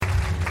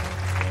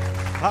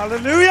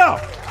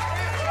Hallelujah.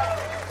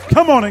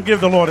 Come on and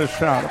give the Lord a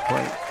shout of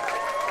praise.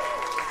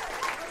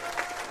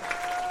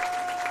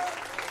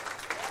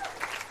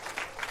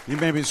 You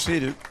may be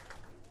seated.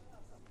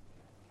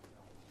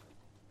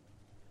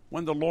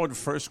 When the Lord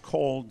first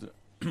called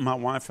my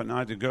wife and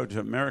I to go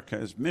to America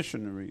as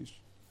missionaries,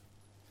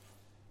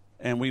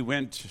 and we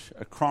went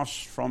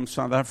across from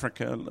South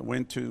Africa,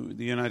 went to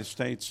the United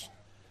States,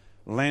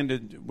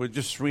 landed with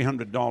just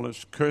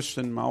 $300.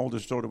 Kirsten, my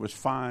oldest daughter, was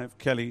 5.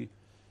 Kelly,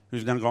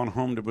 who's now gone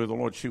home to be with the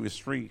Lord, she was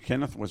 3.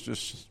 Kenneth was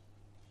just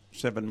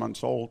 7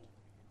 months old.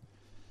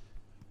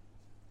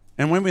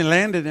 And when we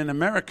landed in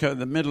America,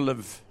 the middle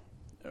of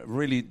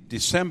really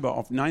December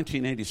of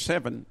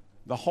 1987,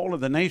 the whole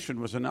of the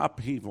nation was in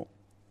upheaval.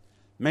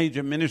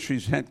 Major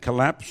ministries had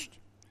collapsed.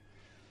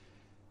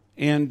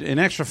 And in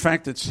actual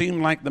fact, it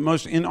seemed like the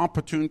most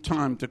inopportune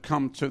time to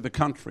come to the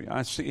country.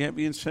 I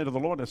even said to the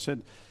Lord, I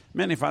said,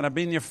 man, if I'd have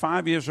been here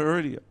 5 years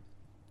earlier,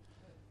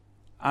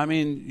 I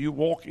mean, you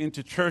walk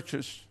into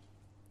churches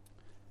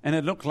and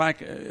it looked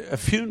like a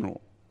funeral.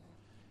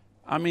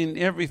 I mean,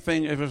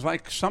 everything, it was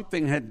like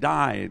something had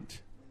died.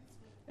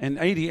 And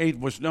 88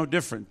 was no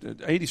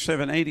different.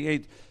 87,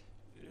 88,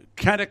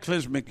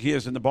 cataclysmic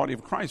years in the body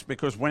of Christ,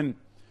 because when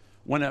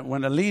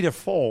a leader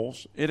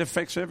falls, it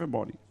affects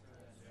everybody.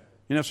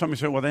 You know,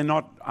 somebody say, well,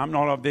 I'm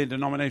not of their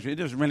denomination. It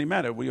doesn't really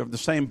matter. We are of the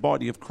same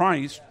body of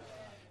Christ.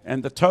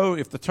 And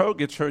if the toe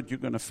gets hurt, you're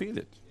going to feel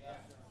it.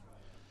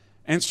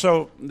 And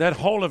so that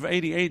whole of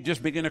 88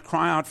 just began to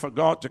cry out for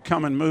God to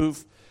come and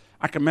move.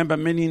 I can remember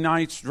many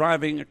nights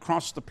driving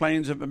across the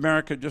plains of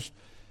America, just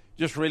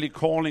really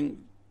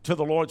calling to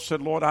the Lord,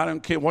 said, Lord, I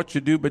don't care what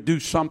you do, but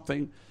do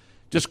something.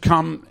 Just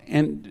come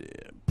and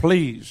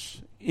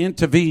please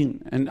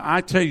intervene. And I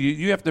tell you,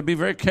 you have to be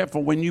very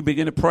careful when you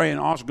begin to pray and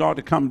ask God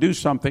to come do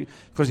something,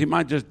 because he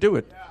might just do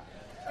it.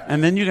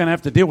 And then you're going to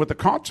have to deal with the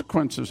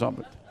consequences of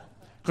it.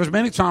 Because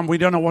many times we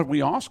don't know what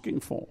we're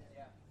asking for.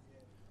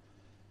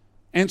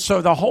 And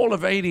so the whole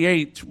of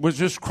 88 was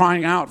just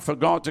crying out for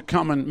God to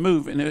come and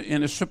move in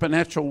a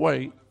supernatural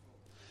way.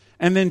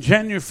 And then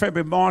January,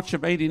 February, March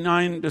of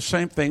 89, the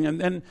same thing. And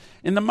then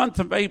in the month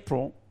of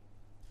April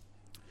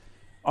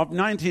of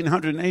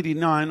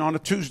 1989, on a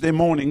Tuesday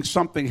morning,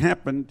 something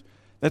happened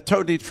that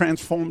totally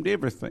transformed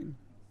everything.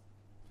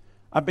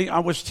 I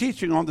was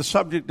teaching on the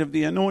subject of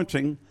the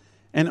anointing,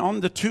 and on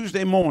the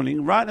Tuesday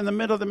morning, right in the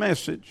middle of the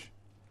message,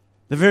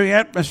 the very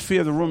atmosphere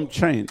of the room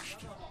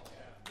changed.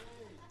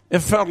 It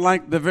felt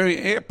like the very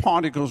air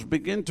particles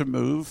began to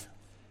move,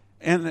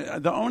 and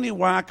the only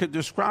way I could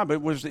describe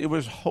it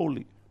was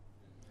holy.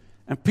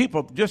 And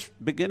people just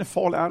began to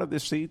fall out of their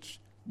seats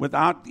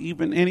without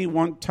even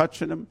anyone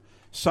touching them.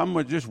 Some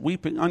were just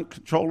weeping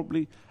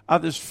uncontrollably.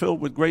 Others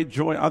filled with great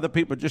joy. Other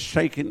people just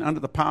shaking under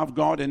the power of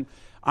God. And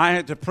I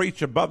had to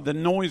preach above the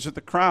noise of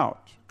the crowd,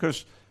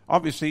 because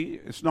obviously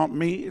it's not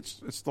me,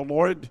 it's the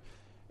Lord.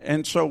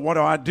 And so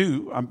what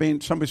do?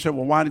 Somebody said,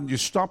 well, why didn't you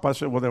stop? I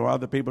said, well, there were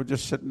other people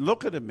just sitting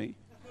looking at me.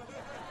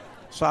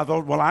 So I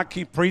thought, well, I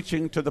keep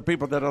preaching to the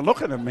people that are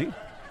looking at me.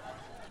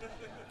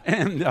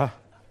 And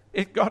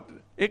it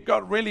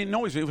got really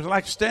noisy. It was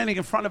like standing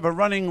in front of a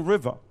running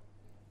river.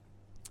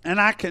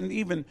 And I can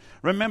even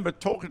remember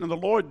talking to the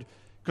Lord,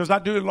 because I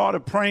do a lot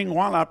of praying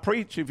while I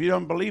preach. If you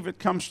don't believe it,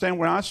 come stand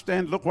where I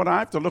stand. Look what I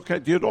have to look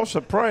at. You'd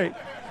also pray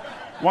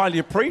while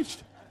you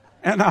preached.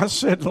 And I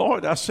said,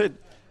 Lord,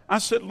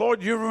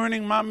 Lord, you're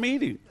ruining my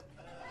meeting.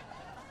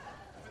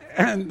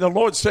 And the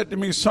Lord said to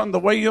me, son, the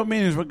way your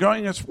meetings were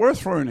going, it's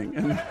worth ruining.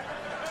 And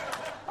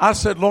I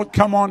said, Lord,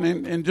 come on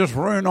and just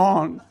ruin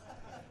on.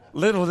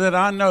 Little did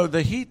I know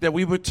the heat that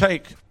we would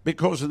take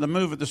because of the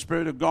move of the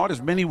Spirit of God,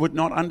 as many would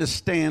not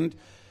understand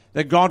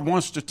that God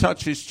wants to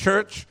touch his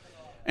church.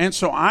 And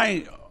so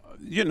I,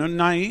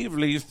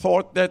 naively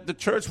thought that the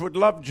church would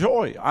love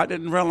joy. I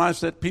didn't realize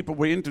that people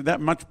were into that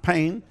much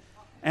pain,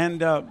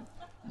 and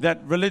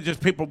that religious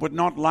people would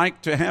not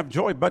like to have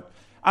joy. But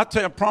I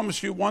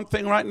promise you one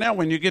thing right now,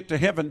 when you get to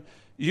heaven,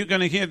 you're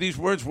going to hear these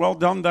words, well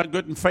done, thou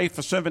good and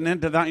faithful servant,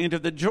 enter thou into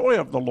the joy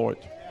of the Lord.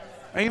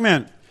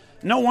 Amen.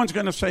 No one's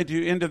going to say to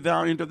you, enter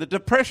thou into the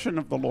depression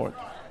of the Lord.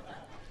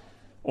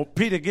 Or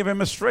Peter, give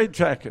him a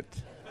straitjacket.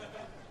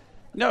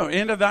 No,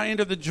 enter thou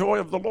into the joy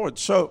of the Lord.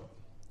 So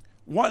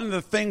one of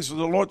the things that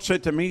the Lord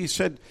said to me, he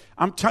said,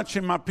 I'm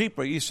touching my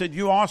people. He said,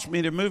 you asked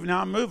me to move,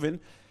 now I'm moving.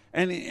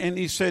 And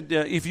he said,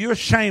 if you're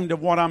ashamed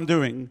of what I'm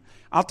doing,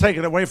 I'll take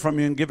it away from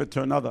you and give it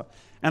to another.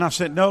 And I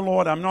said, no,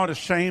 Lord, I'm not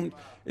ashamed.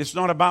 It's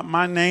not about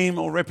my name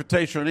or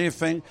reputation or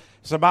anything.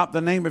 It's about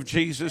the name of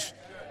Jesus.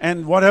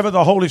 And whatever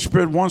the Holy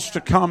Spirit wants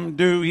to come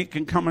do, he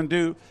can come and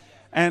do.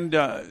 And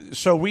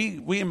so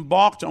we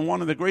embarked on one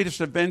of the greatest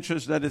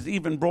adventures that has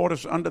even brought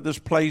us under this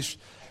place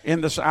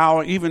in this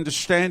hour. Even to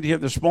stand here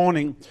this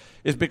morning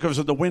is because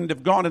of the wind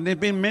of God. And there have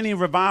been many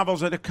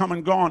revivals that have come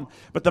and gone.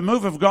 But the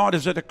move of God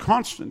is at a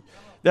constant.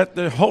 That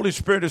the Holy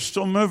Spirit is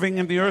still moving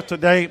in the earth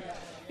today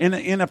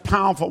in a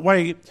powerful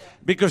way,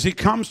 because he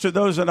comes to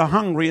those that are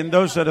hungry and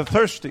those that are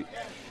thirsty.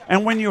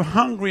 And when you're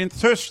hungry and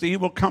thirsty, he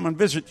will come and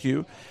visit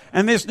you.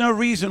 And there's no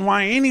reason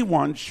why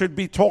anyone should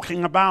be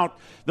talking about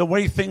the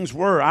way things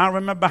were. I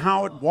remember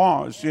how it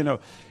was, you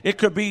know.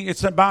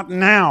 It's about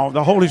now.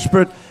 The Holy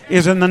Spirit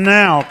is in the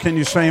now. Can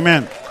you say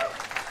amen?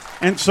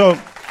 And so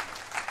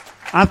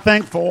I'm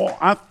thankful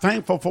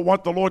for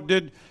what the Lord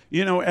did,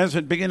 you know, as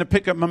it began to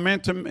pick up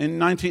momentum. In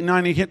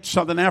 1990 hit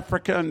Southern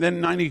Africa, and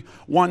then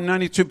 91,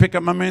 92 pick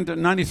up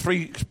momentum,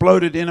 93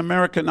 exploded in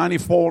America,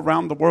 94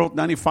 around the world,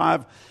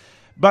 95.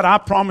 But I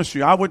promise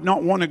you, I would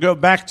not want to go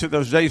back to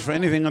those days for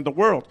anything in the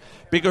world,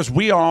 because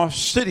we are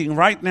sitting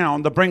right now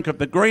on the brink of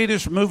the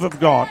greatest move of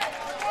God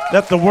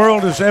that the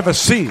world has ever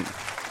seen.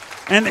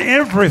 And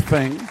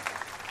everything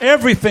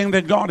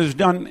that God has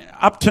done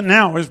up to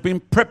now has been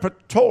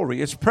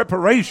preparatory. It's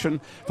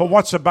preparation for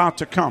what's about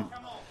to come.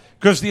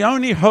 Because the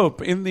only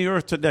hope in the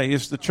earth today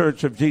is the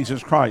church of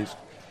Jesus Christ.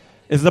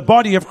 Is the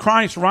body of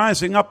Christ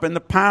rising up in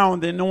the power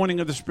and the anointing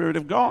of the Spirit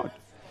of God.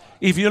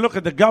 If you look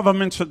at the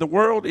governments of the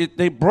world,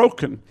 they're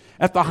broken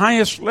at the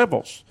highest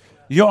levels.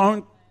 Your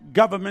own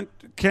government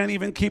can't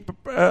even keep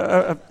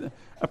a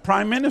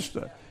prime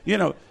minister. You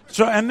know,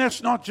 so, and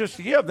that's not just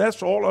here,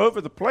 that's all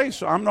over the place.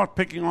 So I'm not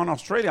picking on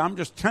Australia. I'm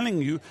just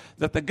telling you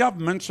that the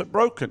governments are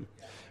broken.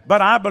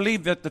 But I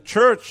believe that the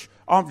church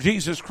of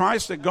Jesus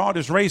Christ that God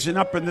is raising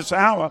up in this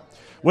hour,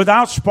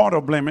 without spot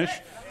or blemish,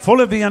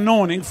 full of the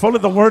anointing, full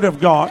of the word of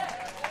God,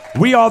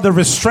 we are the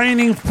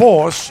restraining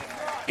force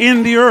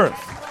in the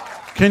earth.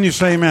 Can you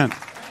say amen?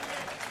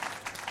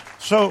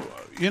 So,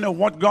 you know,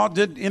 what God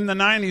did in the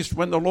 90s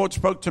when the Lord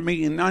spoke to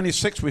me in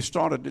 96, we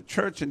started a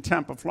church in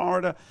Tampa,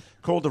 Florida,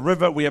 called The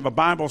River. We have a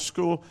Bible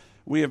school.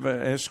 We have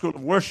a school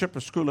of worship,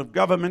 a school of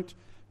government,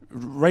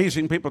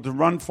 raising people to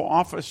run for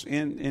office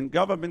in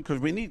government,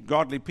 because we need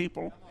godly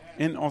people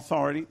in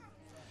authority.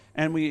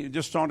 And we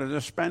just started a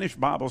Spanish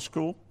Bible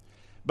school.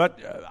 But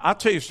I'll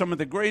tell you, some of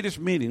the greatest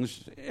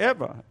meetings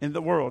ever in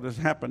the world has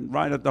happened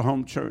right at the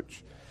home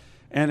church.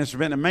 And it's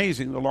been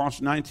amazing the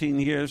last 19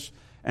 years.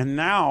 And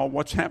now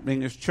what's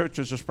happening is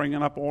churches are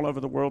springing up all over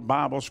the world.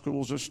 Bible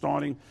schools are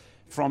starting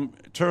from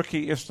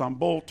Turkey,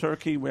 Istanbul,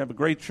 Turkey. We have a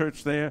great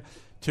church there,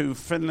 to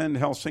Finland,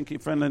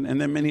 Helsinki, Finland, and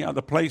then many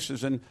other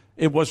places. And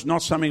it was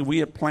not something we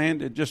had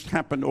planned. It just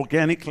happened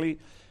organically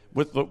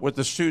with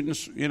the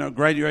students, you know,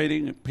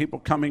 graduating, people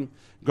coming,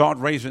 God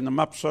raising them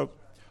up. So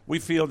we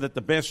feel that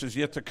the best is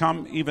yet to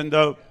come, even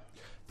though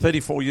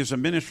 34 years of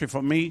ministry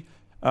for me,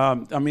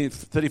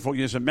 34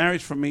 years of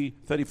marriage for me,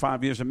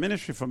 35 years of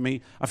ministry for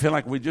me, I feel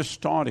like we're just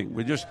starting.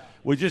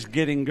 We're just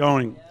getting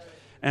going.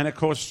 And, of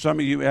course, some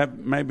of you have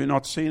maybe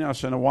not seen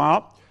us in a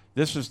while.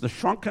 This is the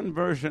shrunken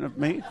version of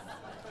me.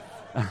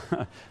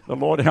 The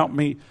Lord helped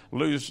me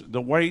lose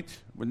the weight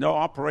with no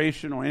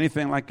operation or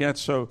anything like that.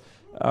 So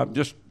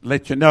just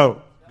let you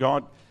know,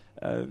 God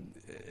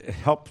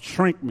helped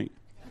shrink me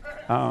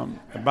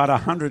about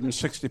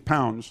 160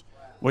 pounds,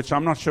 which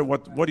I'm not sure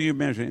what do you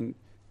measure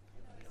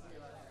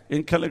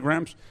in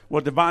kilograms?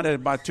 Well, divide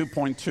it by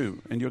 2.2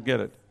 and you'll get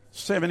it.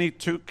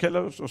 72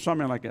 kilos or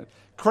something like that.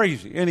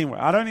 Crazy. Anyway,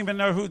 I don't even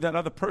know who that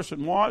other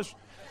person was,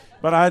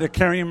 but I had to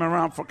carry him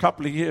around for a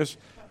couple of years.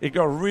 It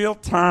got real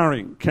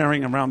tiring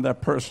carrying around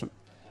that person.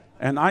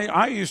 And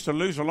I used to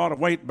lose a lot of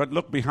weight, but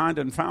looked behind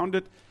and found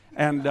it.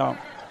 And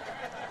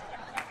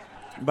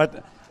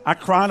but I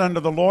cried unto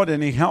the Lord,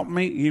 and he helped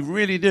me. He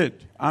really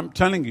did. I'm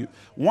telling you.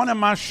 One of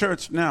my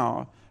shirts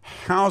now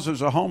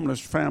houses a homeless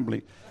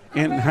family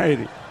in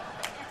Haiti.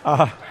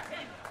 I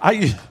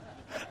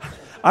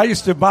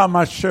used to buy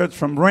my shirts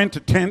from Rent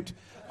a Tent.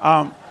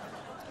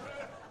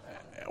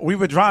 We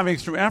were driving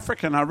through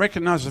Africa, and I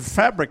recognized the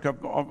fabric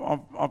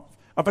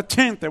of a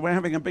tent they were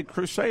having a big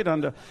crusade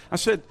under. I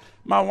said,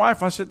 my wife,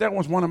 that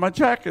was one of my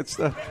jackets.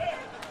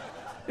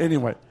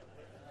 Anyway.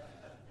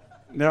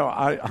 No,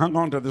 I hung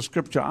on to the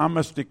scripture, I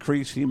must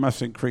decrease, he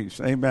must increase.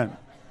 Amen.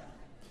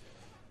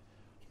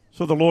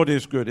 So the Lord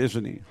is good,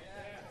 isn't he?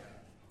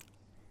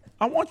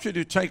 I want you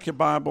to take your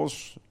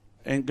Bibles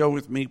and go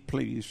with me,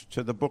 please,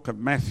 to the book of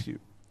Matthew.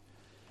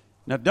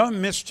 Now, don't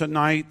miss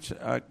tonight.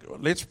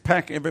 Let's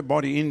pack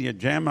everybody in here,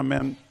 jam them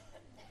in.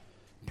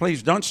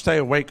 Please don't stay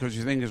awake because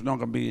you think there's not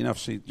going to be enough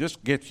seats.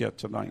 Just get here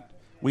tonight.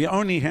 We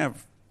only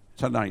have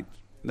tonight.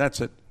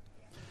 That's it.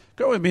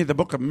 Go with me to the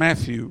book of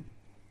Matthew,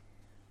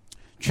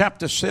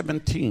 chapter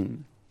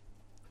 17.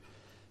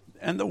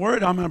 And the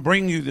word I'm going to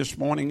bring you this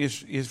morning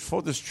is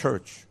for this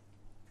church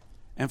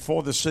and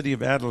for the city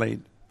of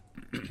Adelaide.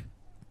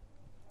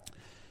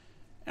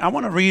 I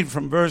want to read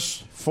from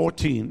verse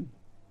 14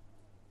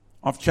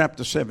 of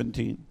chapter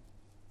 17.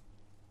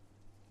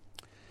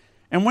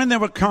 And when they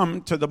were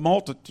come to the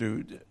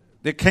multitude,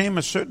 there came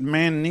a certain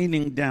man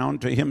kneeling down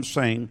to him,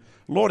 saying,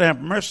 Lord,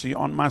 have mercy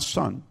on my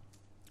son,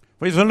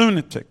 for he's a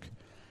lunatic,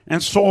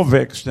 and sore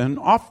vexed, and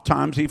oft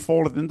times he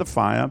falleth in the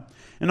fire,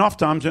 and oft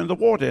times in the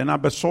water. And I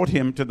besought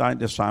him to thy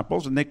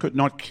disciples, and they could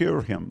not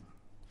cure him.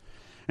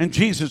 And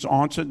Jesus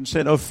answered and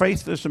said, O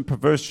faithless and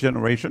perverse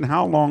generation,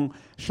 how long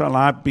shall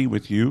I be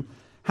with you?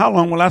 How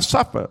long will I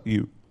suffer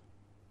you?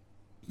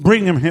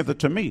 Bring him hither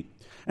to me.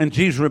 And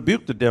Jesus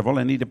rebuked the devil,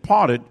 and he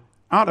departed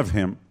out of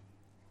him.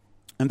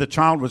 And the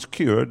child was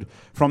cured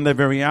from that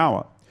very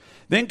hour.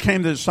 Then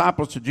came the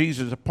disciples to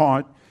Jesus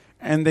apart,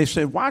 and they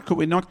said, why could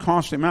we not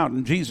cast him out?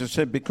 And Jesus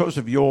said, because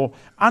of your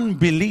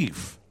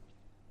unbelief.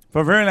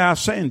 For verily I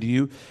say unto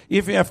you,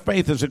 if you have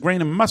faith as a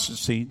grain of mustard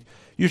seed,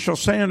 you shall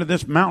say unto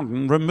this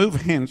mountain,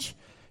 remove hence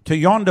to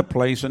yonder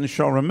place, and it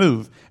shall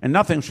remove, and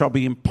nothing shall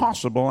be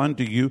impossible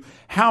unto you.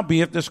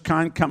 Howbeit this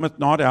kind cometh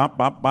not out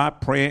but by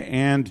prayer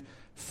and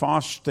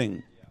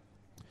fasting.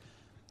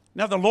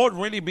 Now the Lord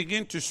really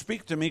began to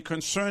speak to me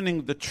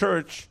concerning the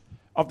church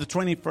of the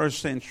 21st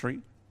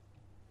century,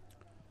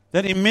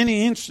 that in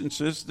many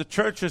instances the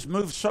church has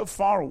moved so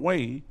far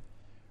away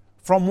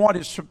from what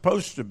it's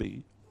supposed to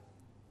be.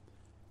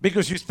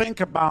 Because you think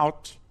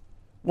about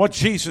what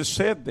Jesus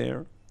said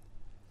there,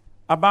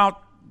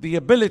 about the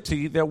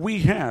ability that we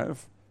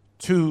have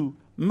to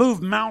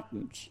move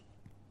mountains,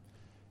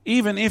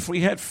 even if we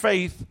had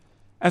faith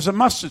as a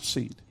mustard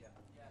seed.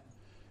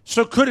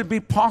 So could it be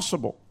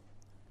possible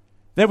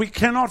that we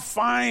cannot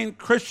find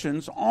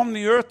Christians on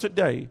the earth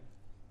today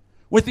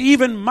with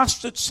even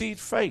mustard seed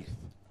faith?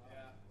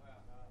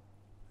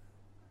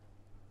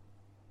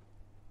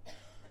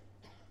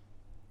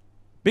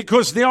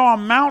 Because there are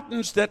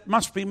mountains that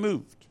must be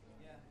moved.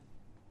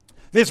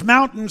 There's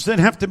mountains that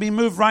have to be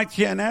moved right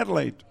here in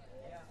Adelaide.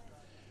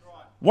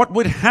 What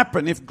would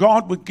happen if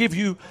God would give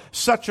you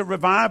such a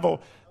revival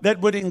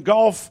that would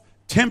engulf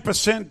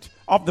 10%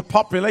 of the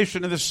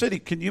population of the city?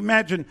 Can you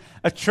imagine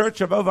a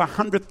church of over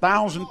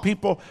 100,000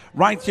 people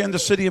right here in the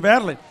city of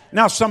Adelaide?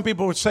 Now, some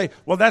people would say,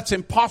 well, that's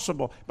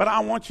impossible. But I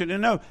want you to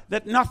know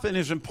that nothing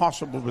is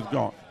impossible with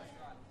God.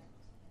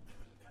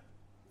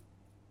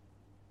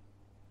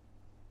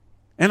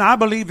 And I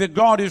believe that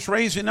God is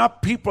raising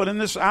up people in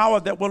this hour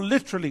that will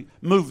literally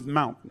move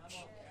mountains.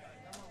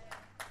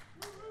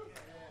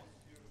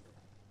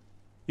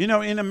 You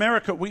know, in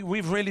America,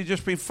 we've really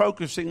just been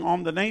focusing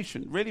on the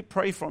nation. Really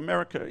pray for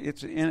America.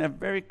 It's in a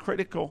very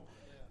critical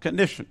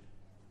condition.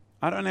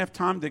 I don't have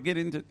time to get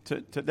into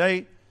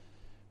today,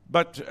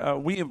 but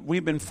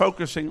we've been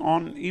focusing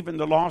on even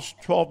the last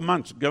 12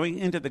 months, going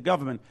into the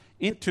government,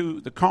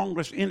 into the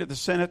Congress, into the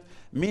Senate,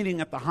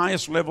 meeting at the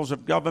highest levels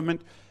of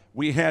government.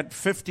 We had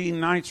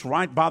 15 nights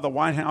right by the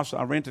White House.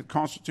 I rented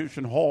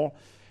Constitution Hall.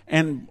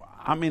 And,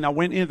 I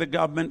went into the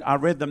government. I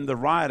read them the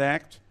Riot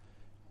Act,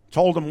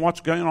 told them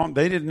what's going on.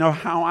 They didn't know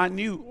how I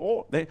knew.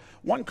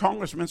 One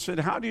congressman said,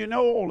 how do you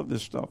know all of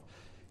this stuff?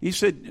 He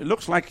said, it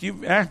looks like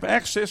you have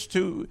access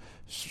to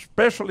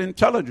special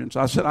intelligence.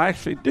 I said, I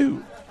actually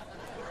do.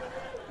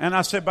 And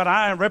I said, but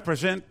I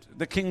represent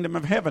the kingdom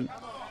of heaven.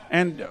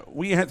 And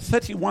we had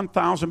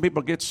 31,000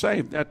 people get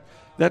saved.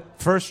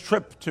 That first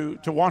trip to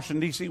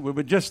Washington, D.C., we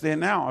were just there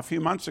now a few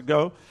months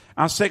ago,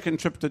 our second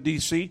trip to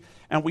D.C.,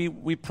 and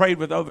we prayed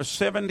with over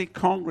 70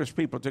 Congress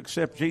people to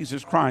accept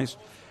Jesus Christ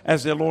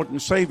as their Lord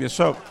and Savior.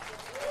 So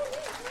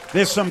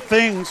there's some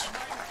things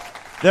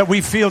that we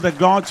feel that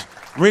God's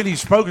really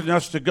spoken to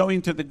us to go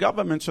into the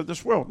governments of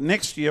this world.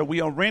 Next year, we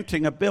are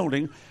renting a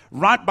building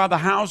right by the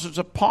Houses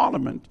of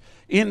Parliament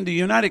in the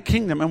United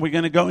Kingdom, and we're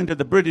going to go into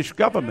the British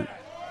government.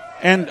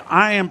 And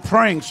I am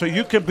praying, so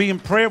you can be in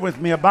prayer with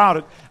me about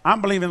it.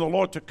 I'm believing the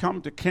Lord to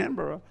come to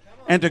Canberra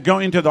and to go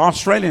into the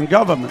Australian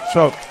government.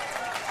 So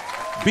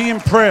be in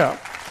prayer.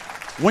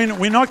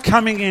 We're not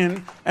coming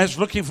in as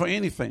looking for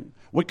anything.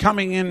 We're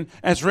coming in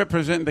as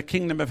representing the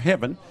kingdom of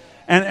heaven.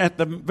 And at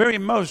the very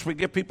most, we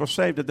get people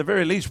saved. At the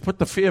very least, put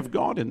the fear of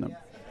God in them.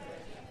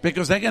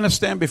 Because they're going to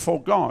stand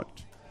before God.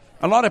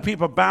 A lot of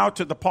people bow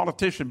to the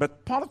politician,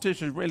 but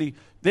politicians really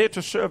there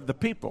to serve the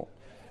people.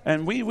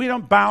 And we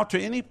don't bow to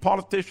any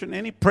politician,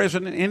 any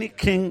president, any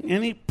king,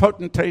 any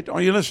potentate. Oh,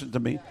 you listen to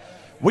me.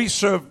 We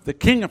serve the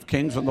King of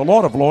Kings and the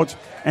Lord of Lords,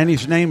 and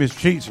his name is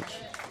Jesus.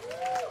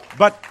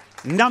 But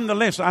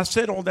nonetheless, I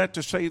said all that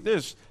to say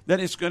this, that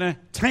it's going to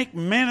take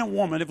men and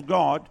women of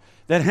God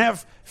that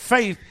have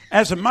faith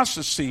as a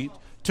mustard seed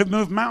to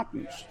move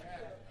mountains.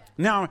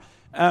 Now,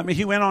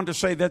 he went on to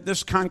say that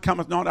this kind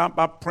cometh not out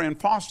by prayer and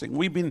fasting.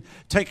 We've been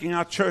taking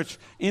our church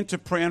into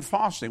prayer and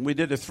fasting. We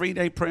did a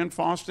 3-day prayer and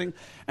fasting,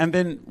 and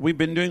then we've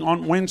been doing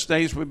on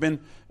Wednesdays, we've been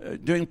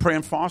doing prayer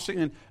and fasting.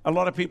 And a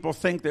lot of people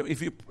think that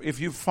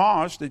if you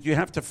fast, that you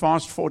have to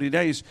fast 40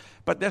 days.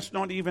 But that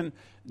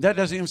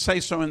doesn't even say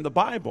so in the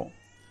Bible.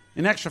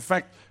 In actual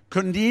fact,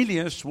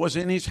 Cornelius was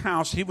in his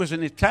house. He was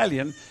an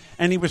Italian,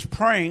 and he was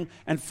praying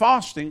and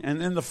fasting.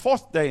 And then the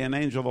 4th day, an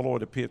angel of the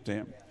Lord appeared to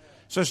him.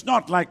 So it's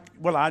not like,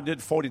 well, I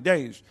did 40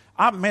 days.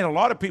 I've met a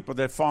lot of people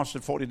that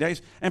fasted 40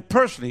 days, and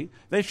personally,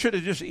 they should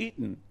have just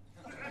eaten.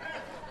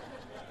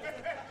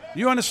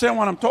 You understand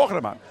what I'm talking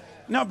about?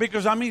 No,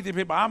 because I meet the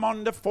people, I'm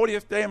on the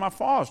 40th day of my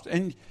fast,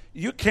 and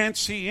you can't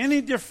see any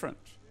difference.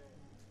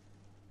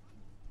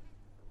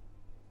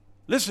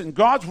 Listen,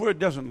 God's word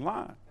doesn't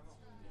lie.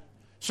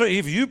 So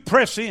if you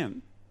pressed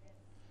in,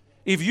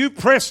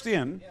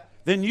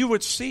 then you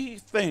would see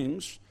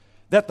things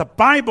that the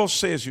Bible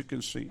says you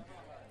can see.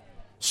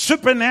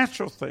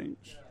 Supernatural things.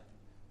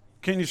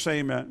 Can you say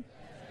amen?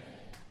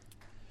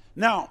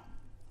 Now,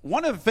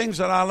 one of the things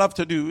that I love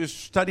to do is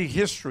study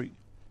history.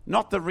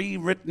 Not the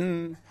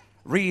rewritten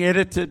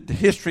re-edited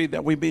history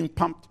that we're being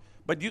pumped.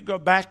 But you go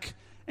back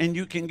and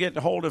you can get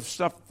hold of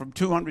stuff from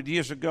 200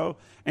 years ago,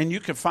 and you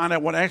can find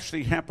out what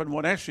actually happened,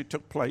 what actually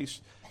took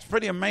place. It's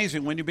pretty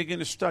amazing when you begin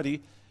to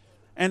study.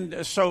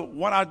 And so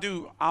what I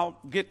do, I'll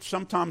get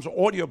sometimes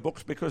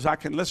audiobooks because I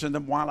can listen to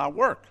them while I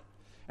work.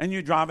 And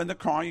you drive in the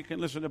car, you can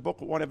listen to a book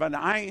or whatever. And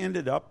I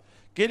ended up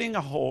getting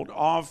a hold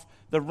of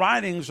the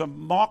writings of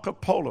Marco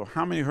Polo.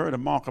 How many heard of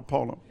Marco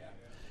Polo?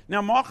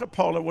 Now, Marco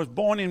Polo was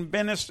born in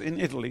Venice in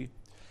Italy,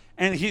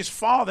 and his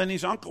father and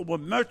his uncle were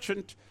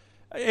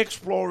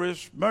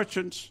explorers,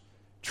 merchants,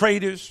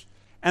 traders,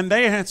 and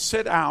they had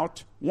set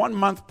out 1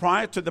 month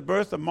prior to the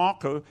birth of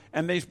Marco,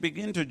 and they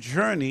began to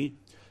journey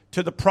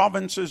to the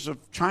provinces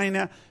of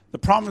China, the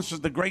provinces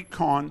of the Great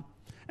Khan,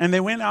 and they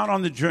went out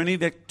on the journey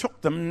that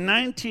took them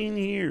 19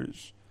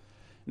 years.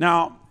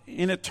 Now,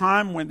 in a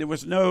time when there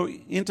was no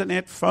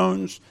internet,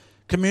 phones,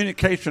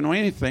 communication, or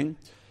anything,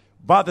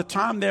 by the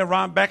time they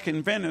arrived back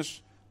in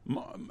Venice,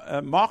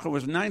 Marco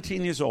was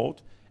 19 years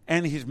old,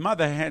 and his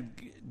mother had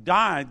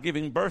died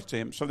giving birth to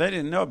him, so they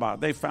didn't know about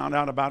it. They found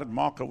out about it.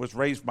 Marco was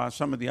raised by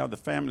some of the other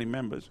family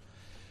members.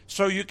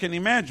 So you can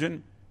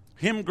imagine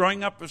him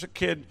growing up as a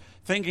kid,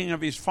 thinking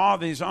of his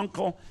father, his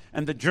uncle,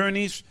 and the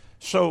journeys.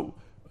 So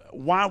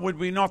why would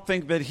we not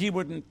think that he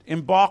wouldn't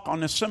embark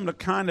on a similar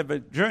kind of a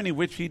journey,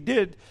 which he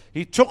did?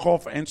 He took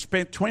off and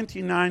spent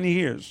 29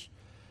 years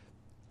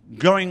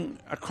going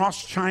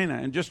across China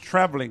and just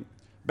traveling.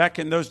 Back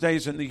in those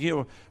days, in the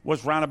year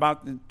was around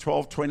about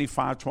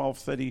 1225,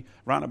 1230,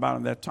 round about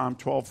in that time,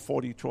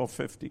 1240,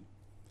 1250,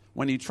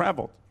 when he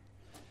traveled.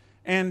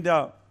 And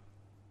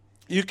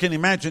you can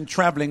imagine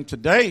traveling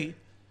today,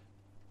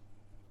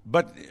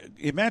 but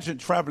imagine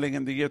traveling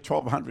in the year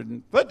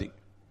 1230.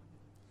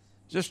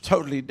 Just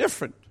totally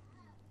different.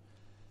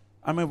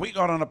 I mean, we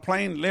got on a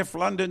plane, left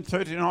London,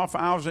 13 and a half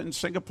hours in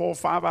Singapore,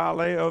 5-hour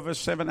layover,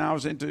 7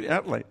 hours into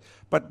Adelaide.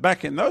 But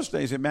back in those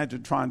days,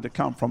 imagine trying to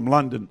come from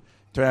London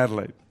to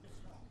Adelaide.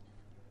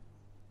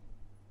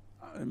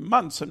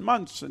 Months and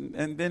months,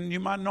 and then you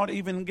might not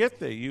even get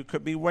there. You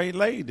could be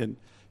waylaid and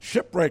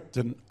shipwrecked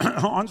and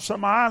on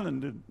some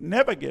island and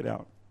never get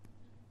out.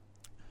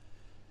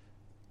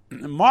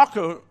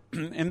 Marco,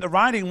 in the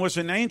writing, was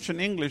in ancient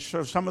English,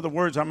 so some of the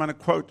words I'm going to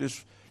quote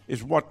is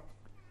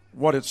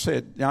what it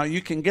said. Now,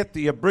 you can get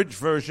the abridged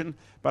version,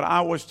 but I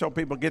always tell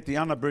people get the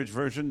unabridged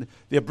version.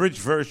 The abridged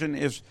version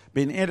is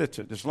being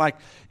edited. It's like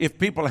if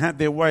people had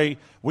their way,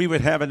 we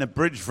would have an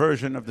abridged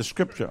version of the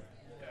Scripture.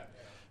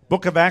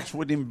 Book of Acts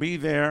wouldn't be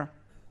there,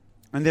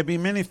 and there'd be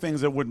many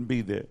things that wouldn't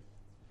be there.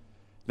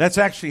 That's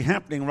actually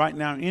happening right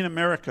now in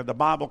America. The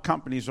Bible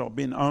companies are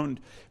being owned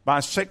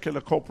by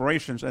secular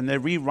corporations, and they're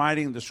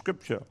rewriting the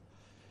Scripture.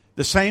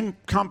 The same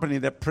company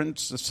that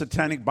prints the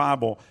Satanic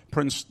Bible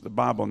prints the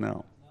Bible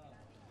now.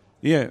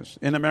 Yes,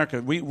 in America.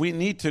 We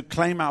need to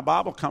claim our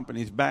Bible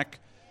companies back,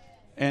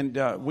 and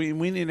we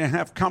need to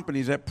have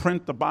companies that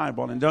print the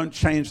Bible and don't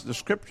change the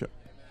Scripture.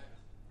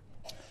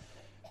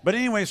 But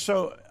anyway,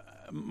 so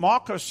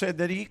Marco said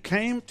that he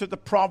came to the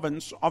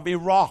province of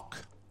Iraq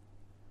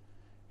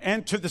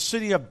and to the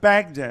city of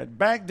Baghdad.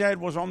 Baghdad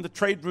was on the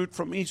trade route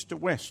from east to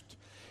west.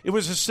 It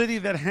was a city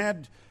that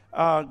had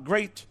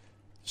great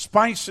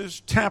spices,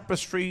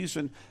 tapestries,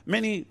 and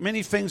many,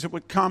 many things that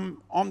would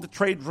come on the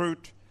trade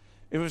route.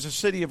 It was a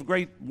city of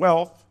great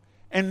wealth,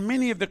 and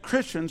many of the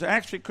Christians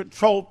actually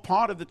controlled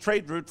part of the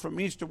trade route from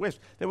east to west.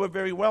 They were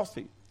very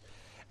wealthy.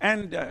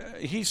 And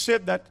he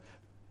said that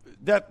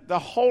the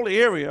whole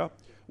area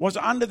was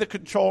under the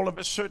control of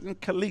a certain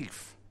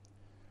caliph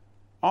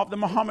of the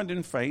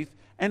Mohammedan faith.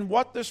 And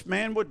what this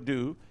man would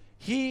do,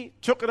 he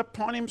took it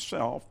upon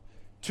himself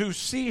to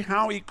see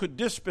how he could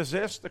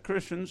dispossess the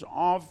Christians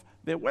of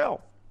their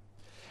wealth.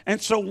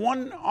 And so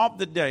one of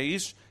the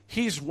days,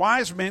 his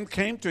wise men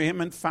came to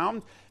him and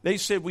they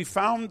said, we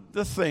found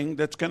the thing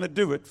that's going to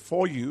do it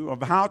for you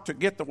of how to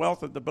get the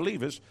wealth of the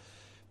believers.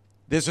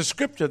 There's a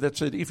scripture that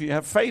said, if you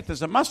have faith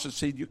as a mustard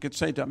seed, you could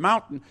say to a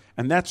mountain,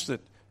 and that's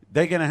it.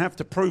 They're going to have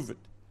to prove it.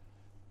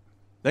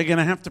 They're going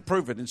to have to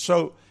prove it. And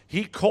so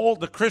he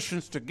called the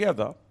Christians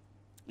together.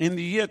 In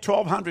the year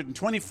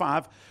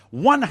 1225,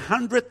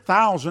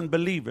 100,000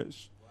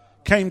 believers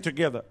came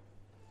together.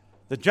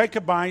 The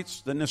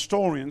Jacobites, the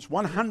Nestorians,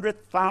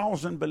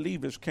 100,000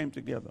 believers came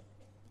together.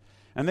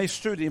 And they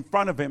stood in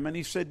front of him, and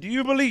he said, do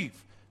you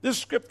believe this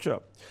scripture,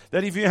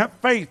 that if you have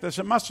faith as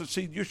a mustard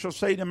seed, you shall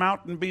say to the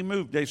mountain, be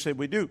moved? They said,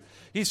 we do.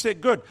 He said,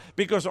 good,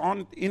 because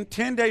in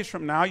 10 days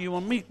from now, you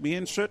will meet me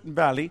in a certain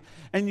valley,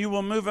 and you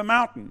will move a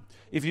mountain.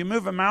 If you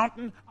move a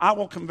mountain, I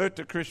will convert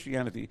to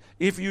Christianity.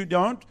 If you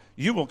don't,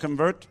 you will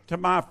convert to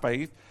my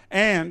faith.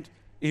 And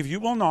if you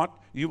will not,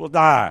 you will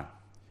die.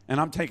 And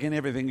I'm taking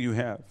everything you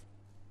have.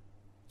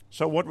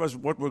 So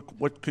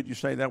what could you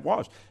say that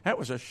was? That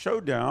was a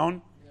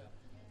showdown.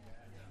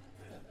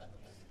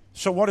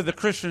 So what did the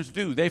Christians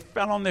do? They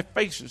fell on their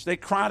faces. They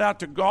cried out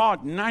to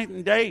God night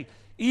and day.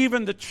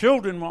 Even the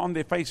children were on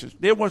their faces.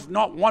 There was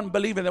not one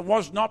believer that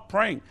was not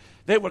praying.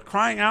 They were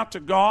crying out to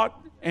God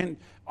and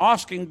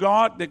asking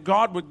God that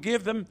God would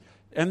give them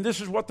and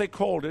this is what they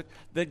called it,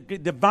 the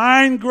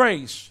divine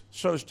grace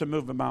so as to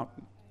move a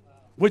mountain,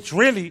 which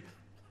really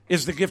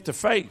is the gift of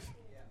faith.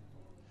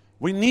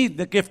 We need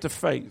the gift of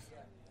faith.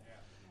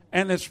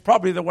 And it's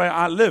probably the way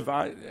I live.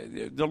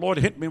 The Lord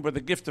hit me with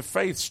the gift of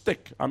faith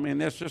stick. I mean,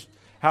 that's just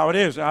how it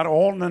is. Out of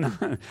all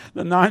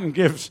the nine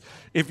gifts,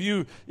 if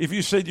you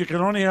said you can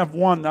only have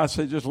one, I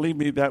said just leave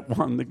me that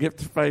one, the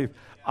gift of faith.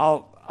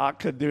 I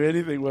could do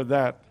anything with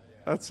that.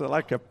 That's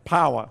like a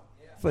power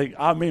thing.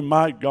 I mean,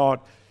 my God,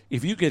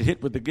 if you get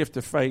hit with the gift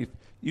of faith,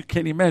 you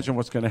can't imagine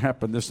what's going to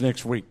happen this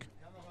next week.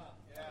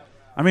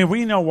 I mean,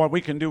 we know what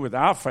we can do with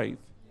our faith.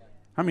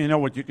 How many know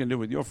what you can do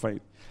with your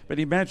faith? But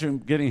imagine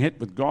getting hit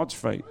with God's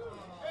faith.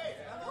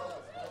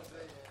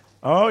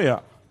 Oh, yeah.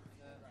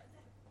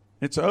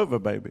 It's over,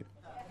 baby.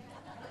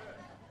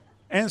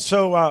 And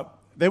so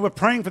they were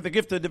praying for the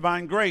gift of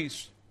divine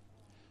grace.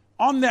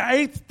 On the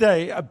 8th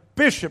day, a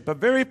bishop, a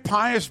very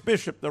pious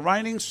bishop, the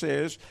writing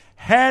says,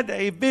 had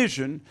a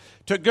vision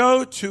to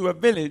go to a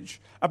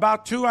village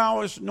about 2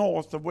 hours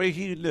north of where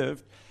he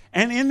lived.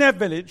 And in that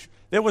village,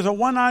 there was a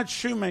one-eyed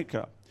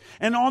shoemaker.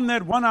 And on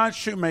that one-eyed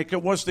shoemaker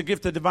was the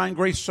gift of divine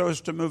grace so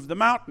as to move the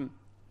mountain.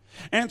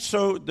 And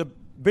so the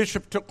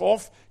bishop took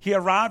off. He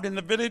arrived in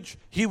the village.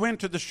 He went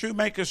to the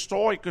shoemaker's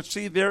store. He could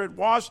see there it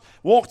was.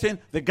 Walked in.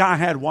 The guy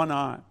had one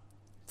eye.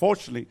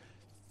 Fortunately,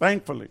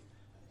 thankfully.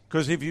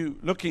 Because if you're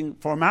looking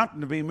for a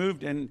mountain to be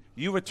moved and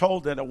you were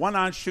told that a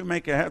one-eyed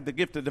shoemaker had the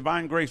gift of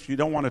divine grace, you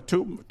don't want a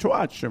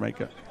two-eyed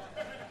shoemaker.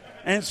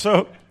 And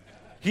so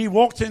he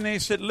walked in and he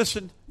said,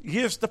 listen,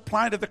 here's the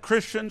plight of the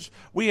Christians.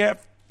 We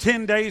have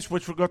 10 days,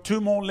 which we've got 2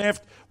 more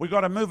left. We've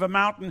got to move a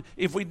mountain.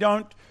 If we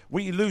don't,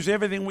 we lose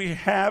everything we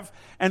have.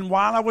 And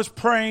while I was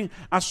praying,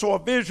 I saw a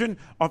vision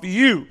of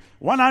you,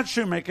 one-eyed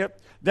shoemaker,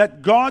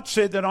 that God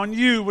said that on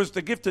you was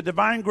the gift of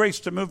divine grace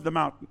to move the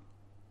mountain.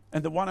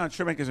 And the one-eyed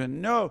shoemaker said,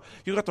 no,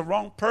 you got the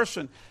wrong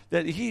person,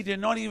 that he did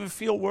not even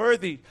feel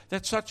worthy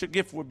that such a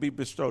gift would be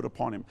bestowed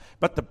upon him.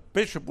 But the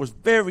bishop was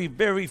very,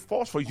 very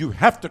forceful. You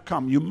have to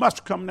come. You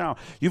must come now.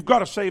 You've got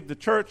to save the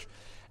church.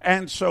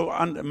 And so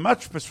under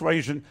much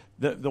persuasion,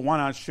 the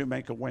one-eyed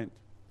shoemaker went.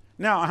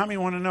 Now, how many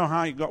want to know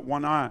how he got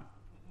one eye?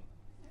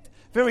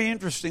 Very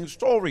interesting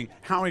story,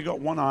 how he got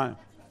one eye.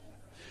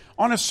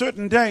 On a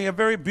certain day, a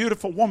very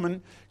beautiful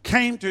woman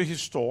came to his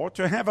store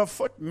to have her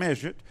foot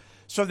measured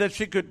so that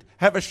she could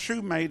have a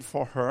shoe made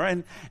for her.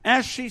 And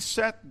as she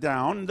sat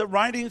down, the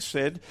writing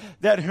said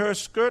that her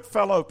skirt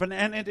fell open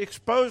and it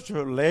exposed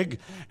her leg.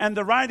 And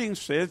the writing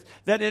says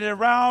that it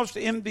aroused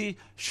in the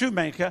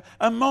shoemaker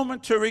a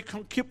momentary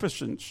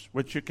concupiscence,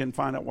 which you can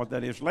find out what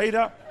that is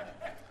later.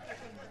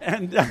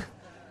 And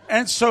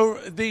so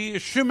the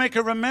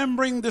shoemaker,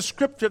 remembering the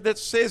scripture that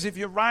says, if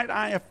your right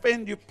eye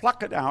offend you,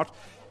 pluck it out,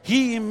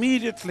 he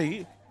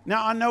immediately...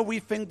 Now, I know we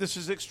think this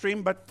is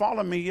extreme, but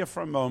follow me here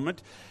for a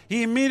moment.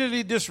 He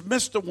immediately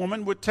dismissed the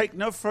woman, would take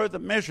no further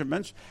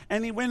measurements,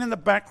 and he went in the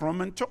back room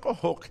and took a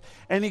hook,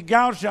 and he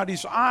gouged out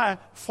his eye,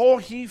 for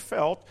he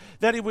felt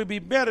that it would be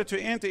better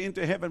to enter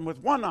into heaven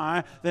with one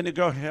eye than to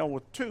go to hell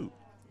with two.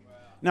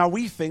 Now,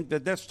 we think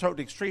that that's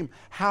totally extreme.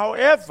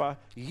 However,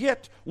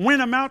 yet,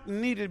 when a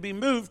mountain needed to be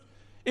moved,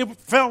 it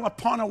fell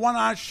upon a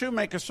one-eyed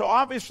shoemaker. So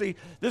obviously,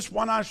 this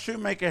one-eyed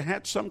shoemaker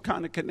had some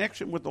kind of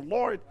connection with the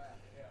Lord.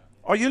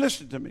 Are you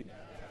listening to me?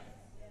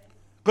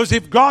 Because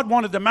if God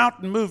wanted the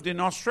mountain moved in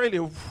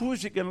Australia,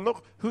 who's he going to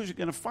look? Who's he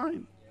going to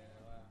find?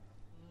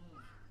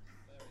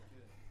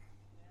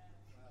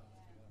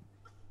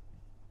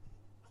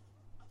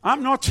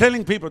 I'm not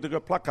telling people to go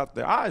pluck out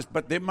their eyes,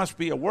 but there must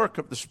be a work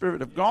of the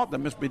Spirit of God that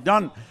must be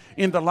done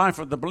in the life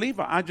of the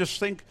believer. I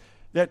just think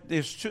that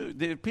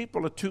the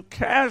people are too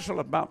casual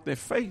about their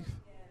faith.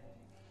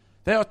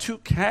 They are too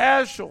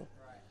casual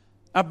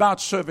about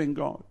serving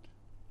God.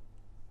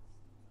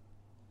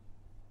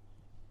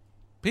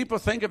 People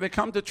think if they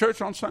come to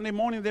church on Sunday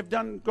morning, they've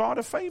done God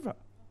a favor.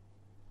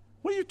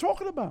 What are you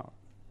talking about?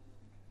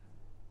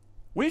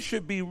 We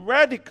should be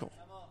radical.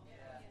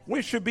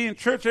 We should be in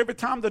church every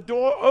time the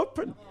door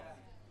opens.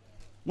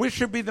 We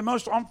should be the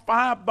most on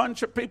fire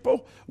bunch of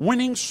people,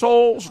 winning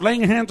souls,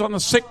 laying hands on the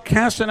sick,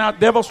 casting out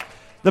devils,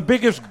 the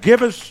biggest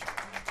givers.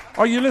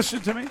 Are you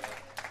listening to me?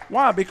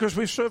 Why? Because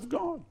we serve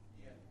God.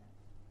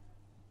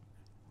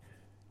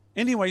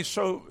 Anyway,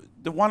 so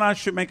the one-eyed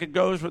shoemaker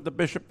goes with the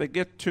bishop. They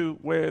get to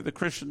where the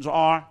Christians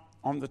are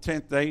on the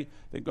 10th day.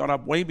 They got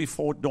up way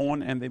before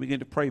dawn and they begin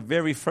to pray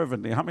very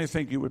fervently. How many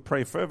think you would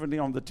pray fervently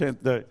on the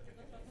 10th day?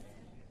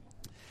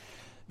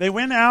 They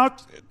went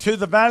out to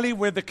the valley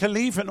where the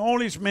caliph and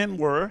all his men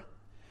were,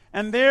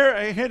 and there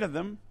ahead of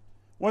them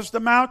was the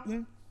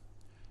mountain.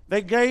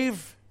 They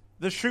gave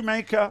the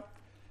shoemaker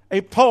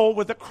a pole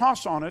with a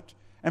cross on it,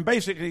 and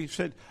basically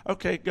said,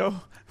 okay, go,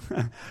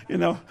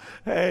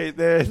 hey,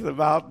 there's the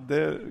mountain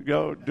there,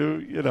 go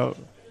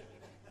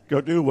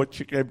do what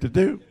you came to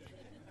do.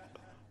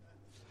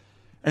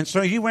 And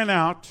so he went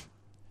out,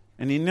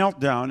 and he knelt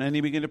down, and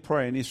he began to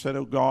pray, and he said,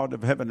 oh God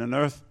of heaven and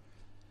earth,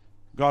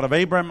 God of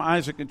Abraham,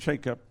 Isaac, and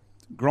Jacob,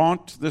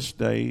 grant this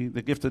day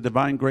the gift of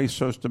divine grace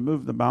so as to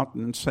move the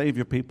mountain and save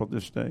your people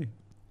this day.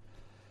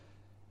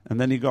 And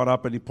then he got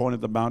up and he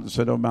pointed the mountain and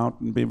said, "O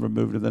mountain, be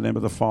removed in the name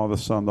of the Father,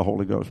 Son, the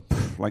Holy Ghost."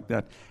 Like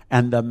that.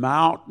 And the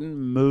mountain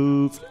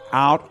moved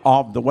out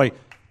of the way.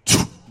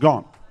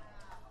 Gone.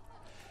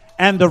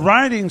 And the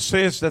writing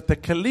says that the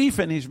caliph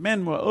and his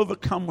men were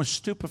overcome with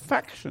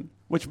stupefaction,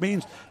 which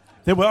means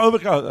they were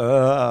overcome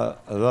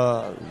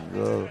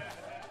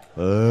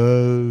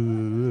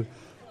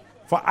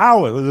for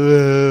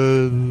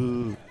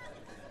hours.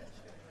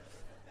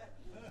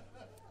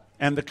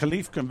 And the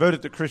caliph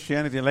converted to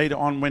Christianity. Later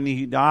on, when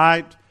he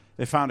died,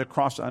 they found a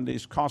cross under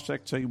his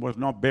cassock, so he was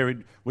not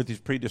buried with his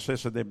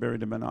predecessor. They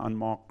buried him in an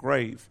unmarked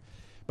grave.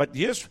 But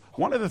yes,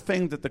 one of the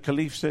things that the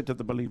caliph said to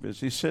the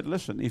believers, he said,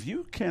 "Listen, if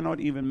you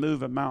cannot even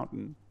move a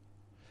mountain,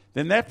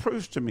 then that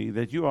proves to me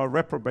that you are a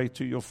reprobate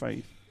to your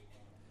faith,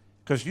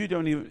 because you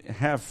don't even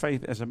have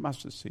faith as a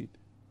mustard seed."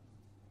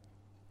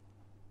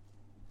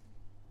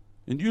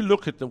 And you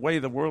look at the way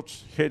the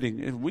world's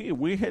heading,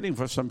 we're heading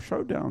for some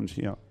showdowns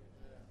here.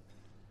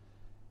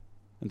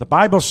 And the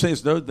Bible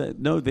says, though,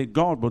 that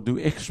God will do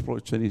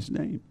exploits in his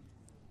name.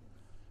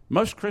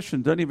 Most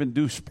Christians don't even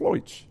do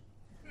exploits.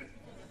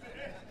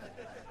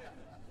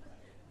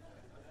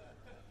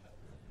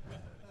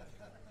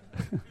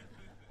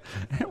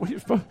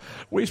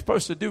 We're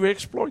supposed to do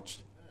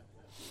exploits.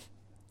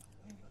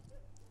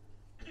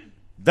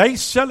 They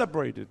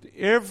celebrated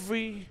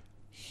every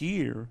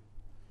year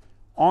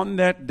on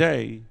that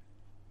day,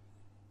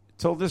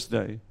 till this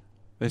day,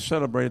 they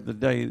celebrated the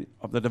day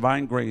of the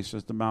divine grace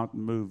as the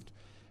mountain moved.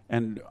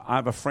 And I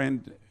have a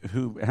friend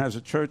who has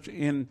a church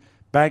in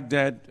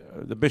Baghdad,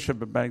 the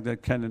bishop of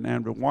Baghdad, Canon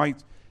Andrew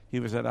White. He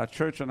was at our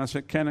church, and I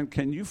said, "Canon,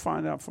 can you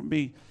find out for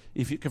me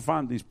if you can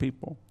find these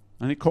people?"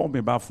 And he called me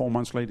about 4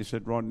 months later. He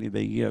said, "Rodney,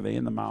 they're here, they're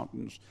in the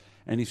mountains."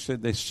 And he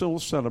said they still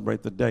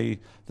celebrate the day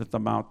that the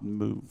mountain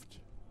moved.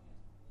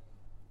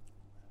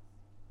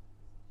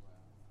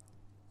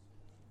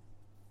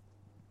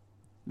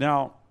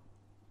 Now,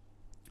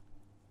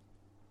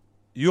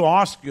 you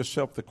ask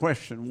yourself the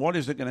question, what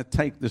is it going to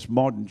take this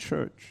modern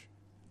church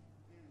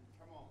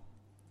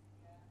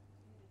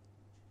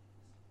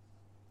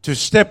to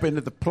step into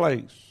the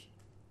place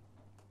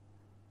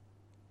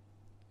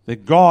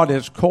that God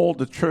has called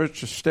the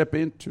church to step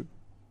into?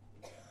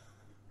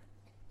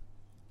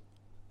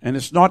 And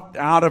it's not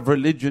out of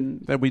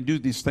religion that we do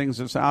these things.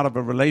 It's out of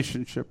a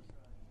relationship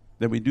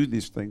that we do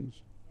these things.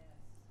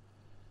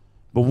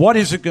 But what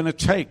is it going to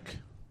take?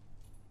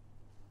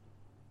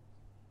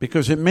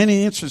 Because in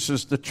many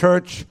instances, the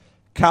church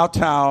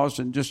kowtows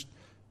and just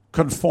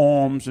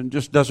conforms and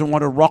just doesn't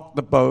want to rock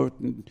the boat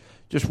and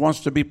just wants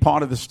to be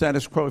part of the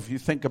status quo, if you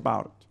think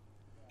about it.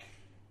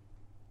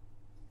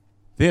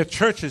 There are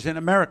churches in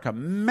America,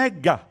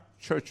 mega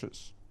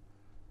churches,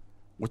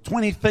 with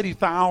 20,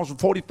 30,000,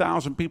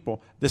 40,000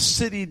 people. The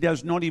city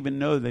does not even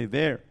know they're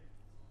there.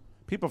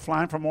 People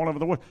flying from all over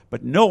the world,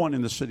 but no one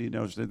in the city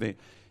knows they're there.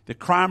 The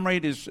crime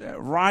rate is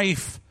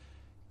rife.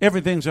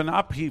 Everything's an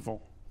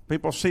upheaval.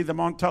 People see them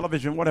on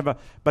television, whatever,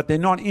 but they're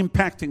not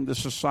impacting the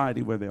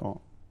society where they are.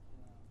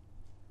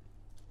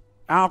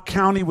 Our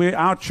county, where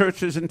our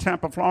church is in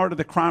Tampa, Florida,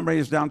 the crime rate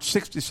is down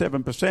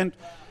 67%,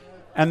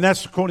 and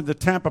that's according to the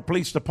Tampa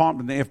Police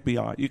Department and the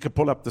FBI. You can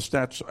pull up the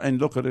stats and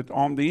look at it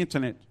on the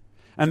internet.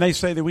 And they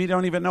say that we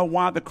don't even know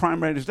why the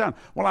crime rate is down.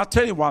 Well, I'll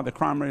tell you why the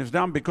crime rate is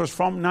down, because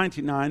from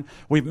 99,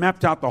 we've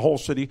mapped out the whole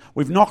city.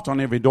 We've knocked on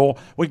every door.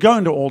 We go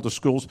into all the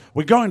schools.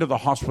 We go into the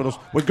hospitals.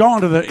 We go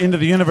into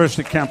the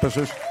university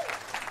campuses.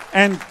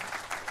 And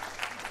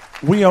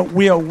we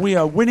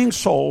are winning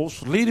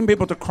souls, leading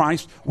people to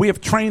Christ. We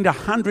have trained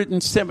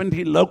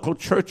 170 local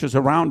churches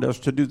around us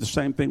to do the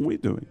same thing we're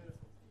doing.